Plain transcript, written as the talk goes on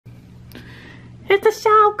It's a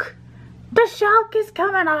shark! The shark is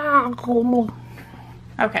coming out!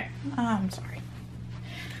 Okay, I'm sorry.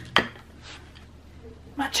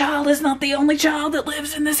 My child is not the only child that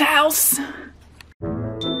lives in this house.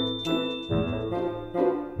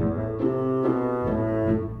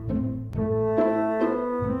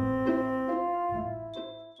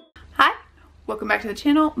 Hi, welcome back to the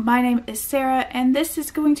channel. My name is Sarah, and this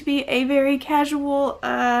is going to be a very casual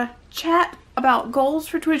chat about goals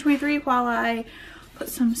for 2023 while I put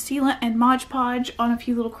some sealant and Mod Podge on a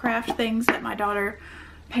few little craft things that my daughter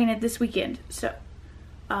painted this weekend. So,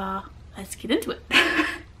 let's get into it.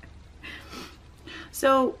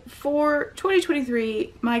 So, for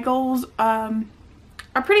 2023, my goals are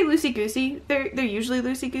pretty loosey-goosey. They're usually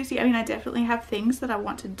loosey-goosey. I mean, I definitely have things that I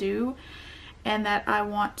want to do and that I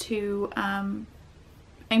want to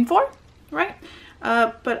aim for, right?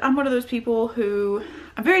 But I'm one of those people who,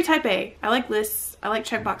 I'm very type A. I like lists, I like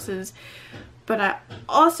checkboxes, but I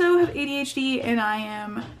also have ADHD and I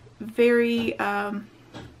am very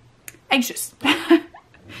anxious.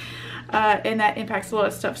 And that impacts a lot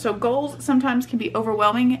of stuff. So goals sometimes can be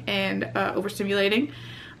overwhelming and overstimulating.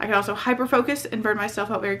 I can also hyper-focus and burn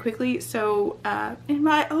myself out very quickly. So in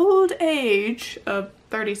my old age of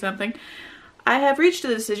 30-something, I have reached a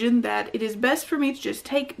decision that it is best for me to just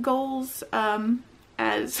take goals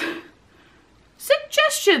as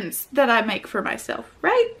suggestions that I make for myself,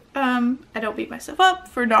 right? I don't beat myself up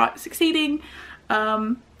for not succeeding,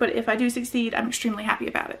 but if I do succeed, I'm extremely happy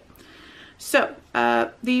about it. So,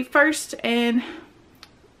 the first and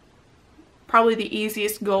probably the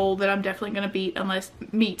easiest goal that I'm definitely going to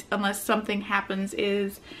meet unless something happens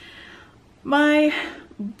is my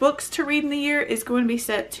books to read in the year is going to be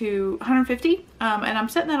set to 150, and I'm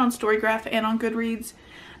setting that on Storygraph and on Goodreads.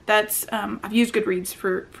 That's, I've used Goodreads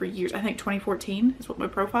for years. I think 2014 is what my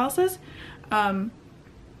profile says. And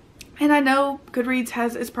I know Goodreads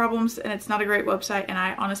has its problems and it's not a great website, and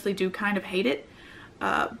I honestly do kind of hate it.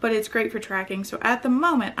 But it's great for tracking. So at the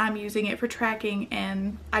moment I'm using it for tracking,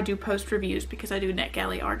 and I do post reviews because I do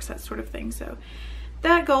NetGalley arcs, that sort of thing. So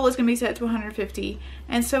that goal is going to be set to 150,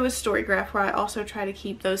 and so is Storygraph, where I also try to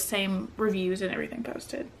keep those same reviews and everything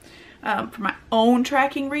posted. For my own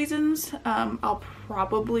tracking reasons, I'll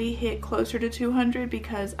probably hit closer to 200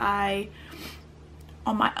 because on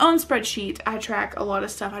my own spreadsheet, I track a lot of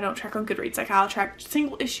stuff I don't track on Goodreads. Like, I'll track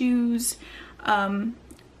single issues,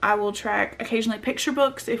 I will track occasionally picture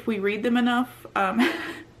books if we read them enough,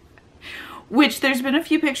 which there's been a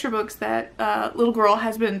few picture books that little girl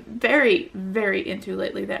has been very, very into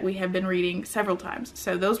lately that we have been reading several times.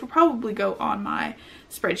 So those will probably go on my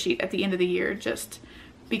spreadsheet at the end of the year, just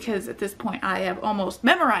because at this point I have almost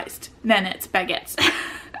memorized Nanette's baguettes.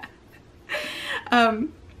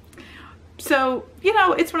 So, you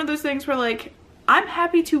know, it's one of those things where, like, I'm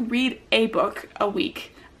happy to read a book a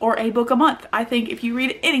week or a book a month. I think if you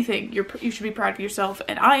read anything, you should be proud of yourself,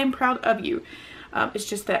 and I am proud of you. It's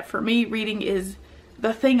just that for me, reading is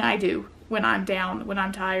the thing I do when I'm down, when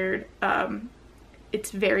I'm tired.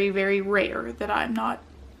 It's very, very rare that I'm not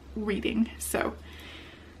reading. So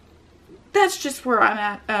that's just where I'm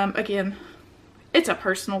at. Again, it's a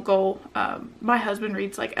personal goal. My husband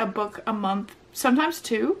reads like a book a month, sometimes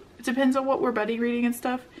two. It depends on what we're buddy reading and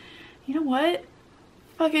stuff. You know what?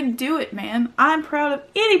 Fucking do it, man. I'm proud of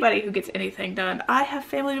anybody who gets anything done. I have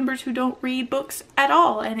family members who don't read books at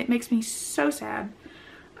all, and it makes me so sad.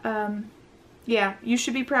 Yeah, you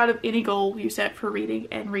should be proud of any goal you set for reading,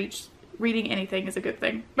 and reading anything is a good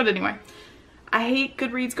thing. But anyway, I hate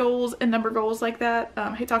Goodreads goals and number goals like that.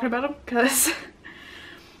 I hate talking about them because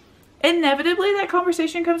inevitably that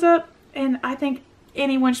conversation comes up, and I think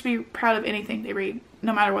anyone should be proud of anything they read,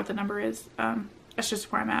 no matter what the number is. That's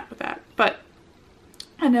just where I'm at with that. But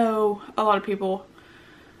I know a lot of people,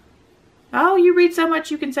 oh, you read so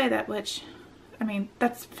much you can say that, which, I mean,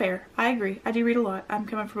 that's fair. I agree. I do read a lot. I'm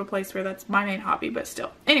coming from a place where that's my main hobby, but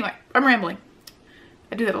still. Anyway, I'm rambling.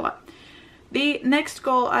 I do that a lot. The next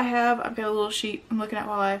goal I have, I've got a little sheet I'm looking at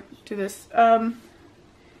while I do this,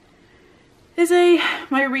 is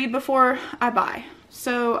my read before I buy.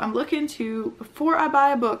 So I'm looking to, before I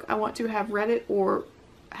buy a book, I want to have read it or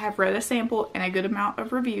have read a sample and a good amount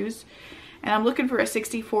of reviews. And I'm looking for a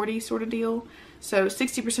 60-40 sort of deal. So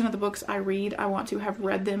 60% of the books I read, I want to have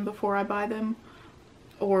read them before I buy them.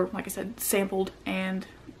 Or, like I said, sampled and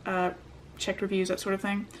checked reviews, that sort of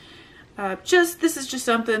thing. This is just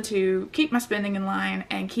something to keep my spending in line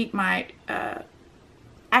and keep my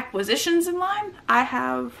acquisitions in line. I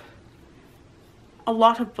have a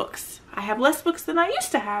lot of books. I have less books than I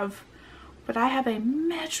used to have, but I have a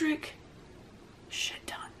metric shit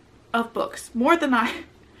ton of books. More than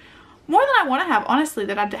more than I want to have, honestly,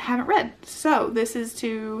 that I haven't read. So this is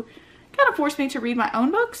to kind of force me to read my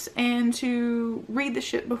own books and to read the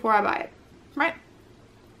shit before I buy it, right?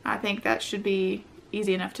 I think that should be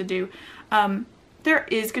easy enough to do. There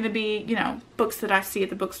is going to be, you know, books that I see at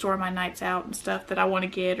the bookstore on my nights out and stuff that I want to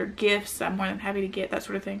get, or gifts I'm more than happy to get, that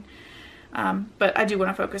sort of thing. But I do want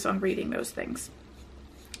to focus on reading those things.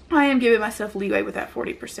 I am giving myself leeway with that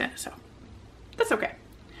 40%, so that's okay.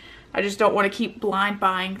 I just don't want to keep blind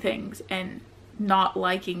buying things and not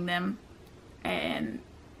liking them and,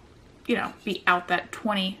 you know, be out that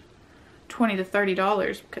 $20 to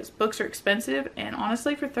 $30 because books are expensive, and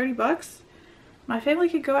honestly, for 30 bucks, my family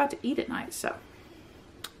could go out to eat at night, so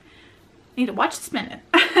need to watch the spending.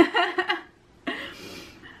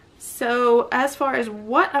 So as far as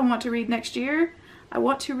what I want to read next year, I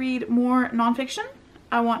want to read more nonfiction,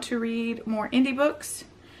 I want to read more indie books,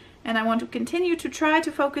 and I want to continue to try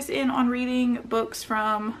to focus in on reading books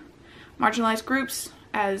from marginalized groups,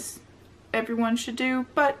 as everyone should do,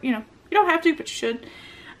 but you know, you don't have to, but you should.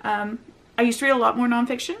 I used to read a lot more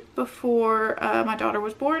nonfiction before my daughter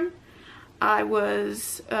was born. I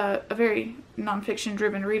was a very nonfiction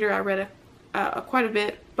driven reader. I read quite a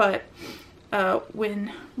bit, but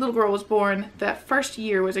when little girl was born, that first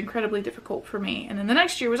year was incredibly difficult for me, and then the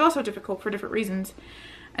next year was also difficult for different reasons,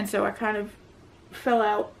 and so I kind of fell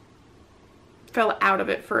out of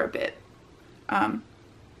it for a bit.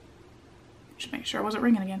 Just make sure I wasn't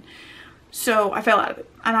ringing again. So I fell out of it,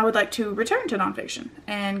 and I would like to return to nonfiction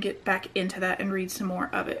and get back into that and read some more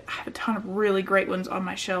of it. I have a ton of really great ones on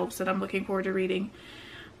my shelves that I'm looking forward to reading.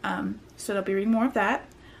 So I'll be reading more of that.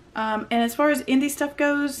 And as far as indie stuff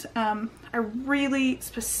goes, I really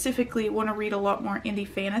specifically want to read a lot more indie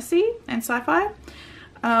fantasy and sci-fi.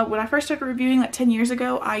 When I first started reviewing like 10 years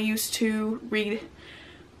ago, I used to read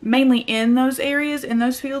mainly in those areas, in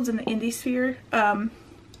those fields, in the indie sphere. And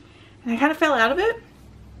I kind of fell out of it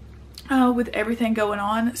with everything going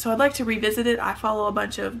on. So I'd like to revisit it. I follow a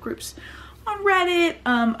bunch of groups on Reddit.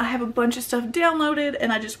 I have a bunch of stuff downloaded,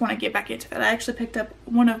 and I just want to get back into that. I actually picked up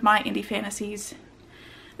one of my indie fantasies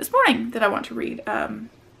this morning that I want to read.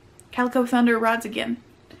 Calico Thunder Rides Again.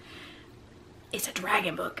 It's a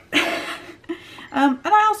dragon book. And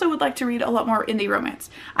I also would like to read a lot more indie romance.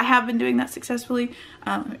 I have been doing that successfully.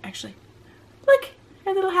 Actually, look,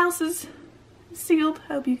 our little house is sealed.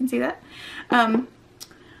 I hope you can see that.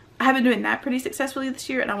 I have been doing that pretty successfully this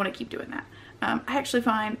year, and I want to keep doing that. I actually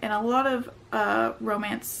find, and a lot of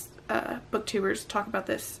romance booktubers talk about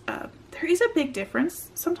this, there is a big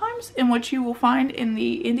difference sometimes in what you will find in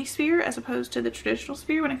the indie sphere as opposed to the traditional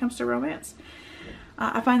sphere when it comes to romance.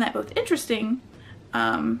 I find that both interesting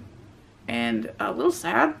and a little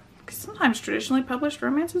sad, because sometimes traditionally published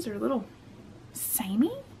romances are a little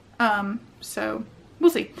samey. So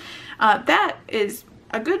we'll see. That is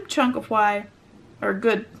a good chunk of why, or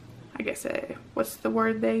good, I guess, what's the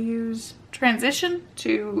word they use? Transition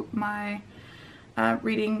to my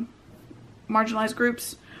reading marginalized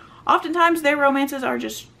groups. Oftentimes their romances are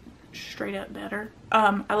just straight up better.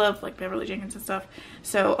 I love like Beverly Jenkins and stuff,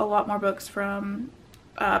 so a lot more books from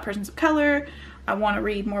persons of color. I want to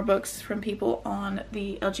read more books from people on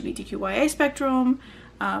the LGBTQIA spectrum,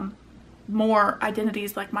 more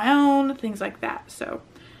identities like my own, things like that. So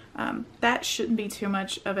that shouldn't be too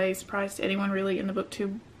much of a surprise to anyone really in the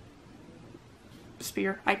booktube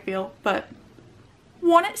sphere, I feel. But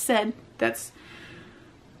want it said, that's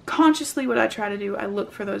consciously what I try to do. I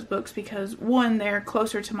look for those books because, one, they're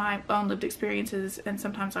closer to my own lived experiences, and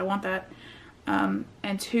sometimes I want that.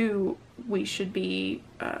 And two, we should be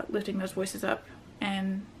lifting those voices up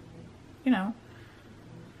and, you know,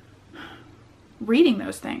 reading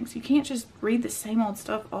those things. You can't just read the same old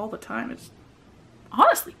stuff all the time. It's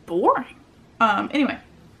honestly boring. Anyway,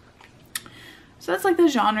 so that's like the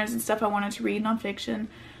genres and stuff I wanted to read, nonfiction.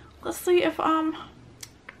 Let's see if I'm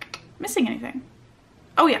missing anything.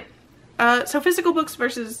 Oh yeah, so physical books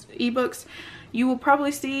versus ebooks. You will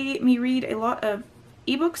probably see me read a lot of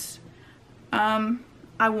ebooks.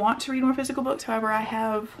 I want to read more physical books, however I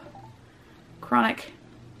have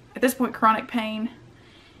at this point, chronic pain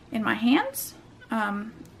in my hands.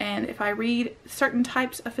 And if I read certain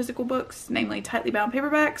types of physical books, namely tightly bound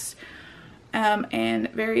paperbacks, and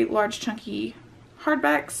very large chunky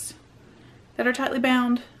hardbacks that are tightly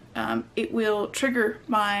bound, it will trigger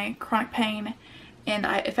my chronic pain, and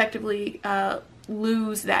I effectively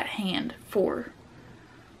lose that hand for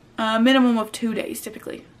a minimum of 2 days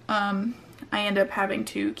typically. I end up having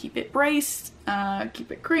to keep it braced,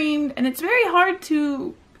 keep it creamed, and it's very hard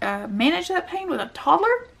to manage that pain with a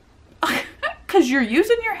toddler because you're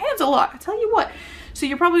using your hands a lot, I tell you what. So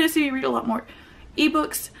you're probably going to see me read a lot more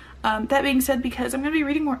ebooks. That being said, because I'm going to be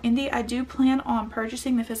reading more indie, I do plan on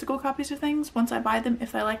purchasing the physical copies of things once I buy them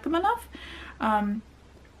if I like them enough.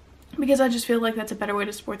 Because I just feel like that's a better way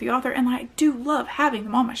to support the author, and I do love having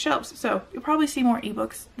them on my shelves. So you'll probably see more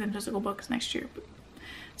ebooks than physical books next year, but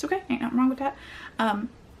it's okay, ain't nothing wrong with that.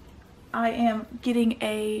 I am getting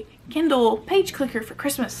a Kindle page clicker for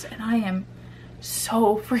Christmas, and I am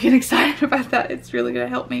so freaking excited about that. It's really gonna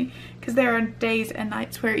help me, because there are days and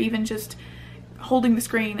nights where even just holding the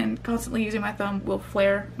screen and constantly using my thumb will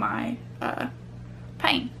flare my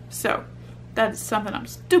pain. So that's something I'm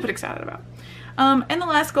stupid excited about. And the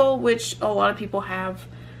last goal, which a lot of people have,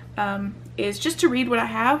 is just to read what I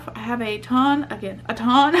have. I have a ton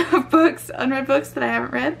of books, unread books that I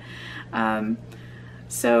haven't read.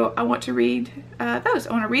 So I want to read those.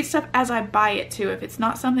 I want to read stuff as I buy it too. If it's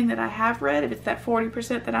not something that I have read, if it's that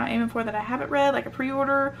 40% that I'm aiming for that I haven't read, like a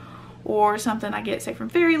pre-order or something I get, say, from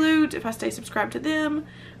Fairy Loot, if I stay subscribed to them,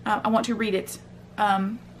 I want to read it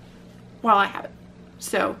while I have it.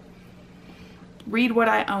 So read what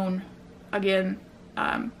I own. Again,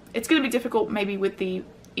 it's going to be difficult maybe with the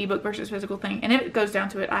ebook versus physical thing, and if it goes down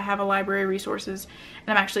to it, I have a library resources,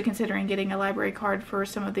 and I'm actually considering getting a library card for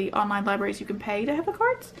some of the online libraries you can pay to have the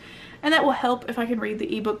cards, and that will help if I can read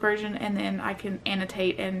the ebook version, and then I can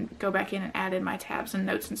annotate and go back in and add in my tabs and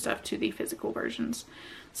notes and stuff to the physical versions.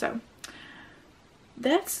 So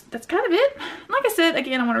that's kind of it. Like I said,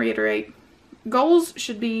 again, I want to reiterate, goals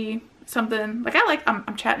should be something like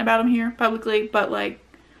I'm chatting about them here publicly, but like,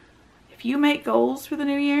 if you make goals for the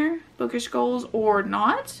new year, bookish goals or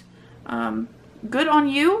not, good on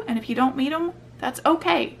you. And if you don't meet them, that's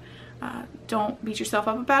okay. Don't beat yourself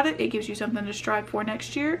up about it. It gives you something to strive for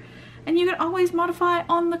next year. And you can always modify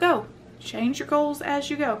on the go. Change your goals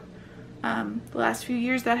as you go. The last few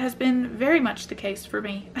years, that has been very much the case for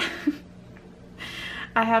me.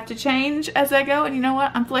 I have to change as I go. And you know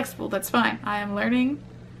what? I'm flexible. That's fine. I am learning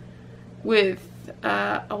with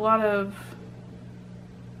a lot of,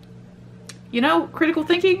 you know, critical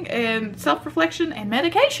thinking and self-reflection and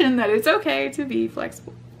medication, that it's okay to be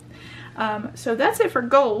flexible. So that's it for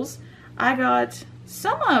goals. I got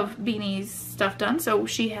some of Beanie's stuff done. So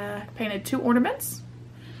she painted 2 ornaments.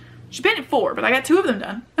 She painted 4, but I got 2 of them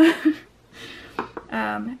done.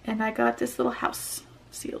 And I got this little house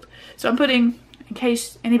sealed. So I'm putting, in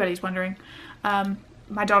case anybody's wondering,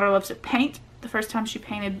 my daughter loves to paint. The first time she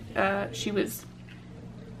painted, she was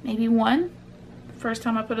maybe 1. First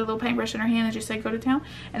time I put a little paintbrush in her hand and just said go to town,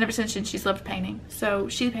 and ever since then she's loved painting. So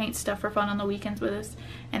she paints stuff for fun on the weekends with us,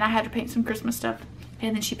 and I had to paint some Christmas stuff,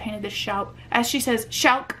 and then she painted this shout, as she says,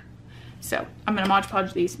 shout. So I'm gonna Mod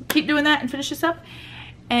Podge these, keep doing that and finish this up,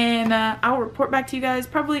 and I'll report back to you guys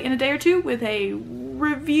probably in a day or 2 with a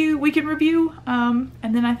weekend review, and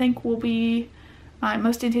then I think will be my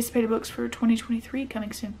most anticipated books for 2023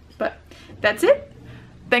 coming soon. But that's it.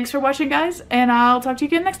 Thanks for watching, guys, and I'll talk to you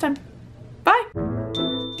again next time. Bye.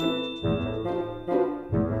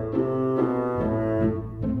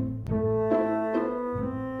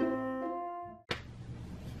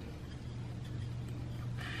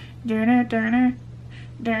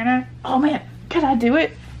 Oh man, can I do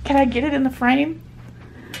it? Can I get it in the frame?